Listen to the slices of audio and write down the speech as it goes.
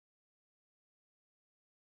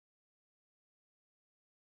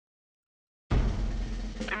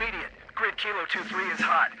Kilo 2-3 is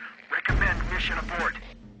hot. Recommend mission abort.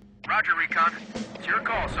 Roger, Recon. It's your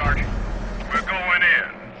call, Sarge. We're going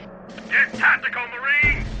in. Get tactical,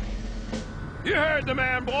 Marines! You heard the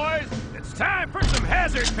man, boys. It's time for some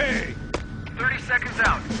hazard pay. 30 seconds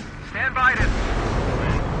out. Stand by to...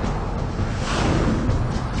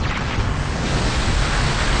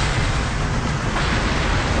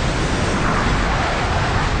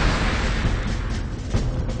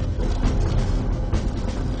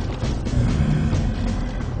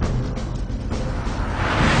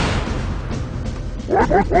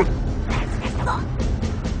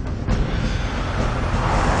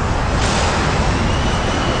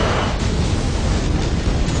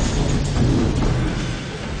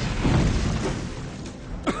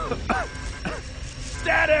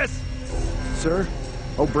 Status! Sir,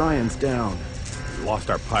 O'Brien's down. We lost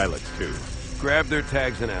our pilots, too. Grab their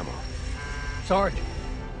tags and ammo. Sarge,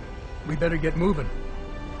 we better get moving.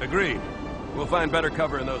 Agreed. We'll find better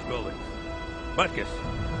cover in those buildings. Butkus,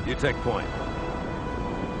 you take point.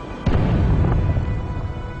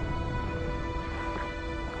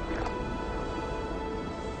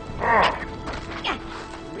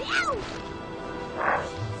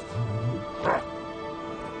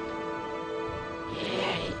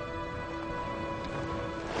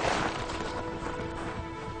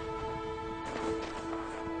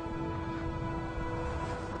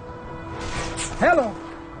 Hello!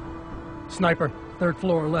 Sniper, third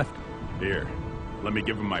floor left. Here, let me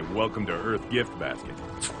give him my welcome to Earth gift basket.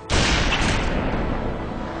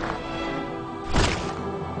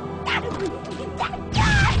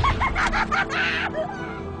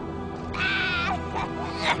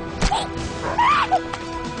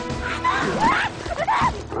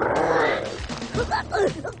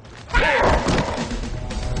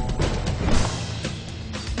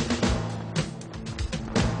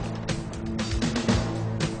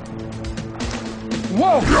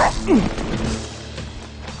 Whoa!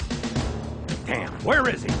 Damn, where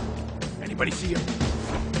is he? Anybody see him?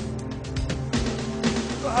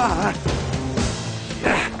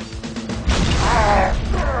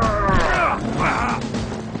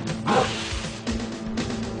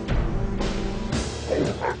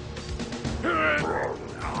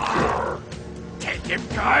 Take him,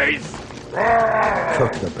 guys!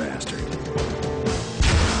 Cook the bastard.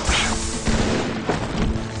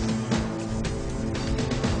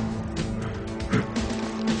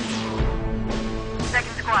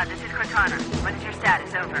 Second squad, this is Cortana. What is your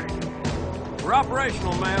status? Over. We're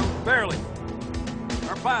operational, ma'am. Barely.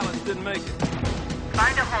 Our pilots didn't make it.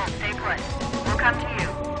 Find a hole, stay put. We'll come to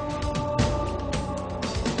you.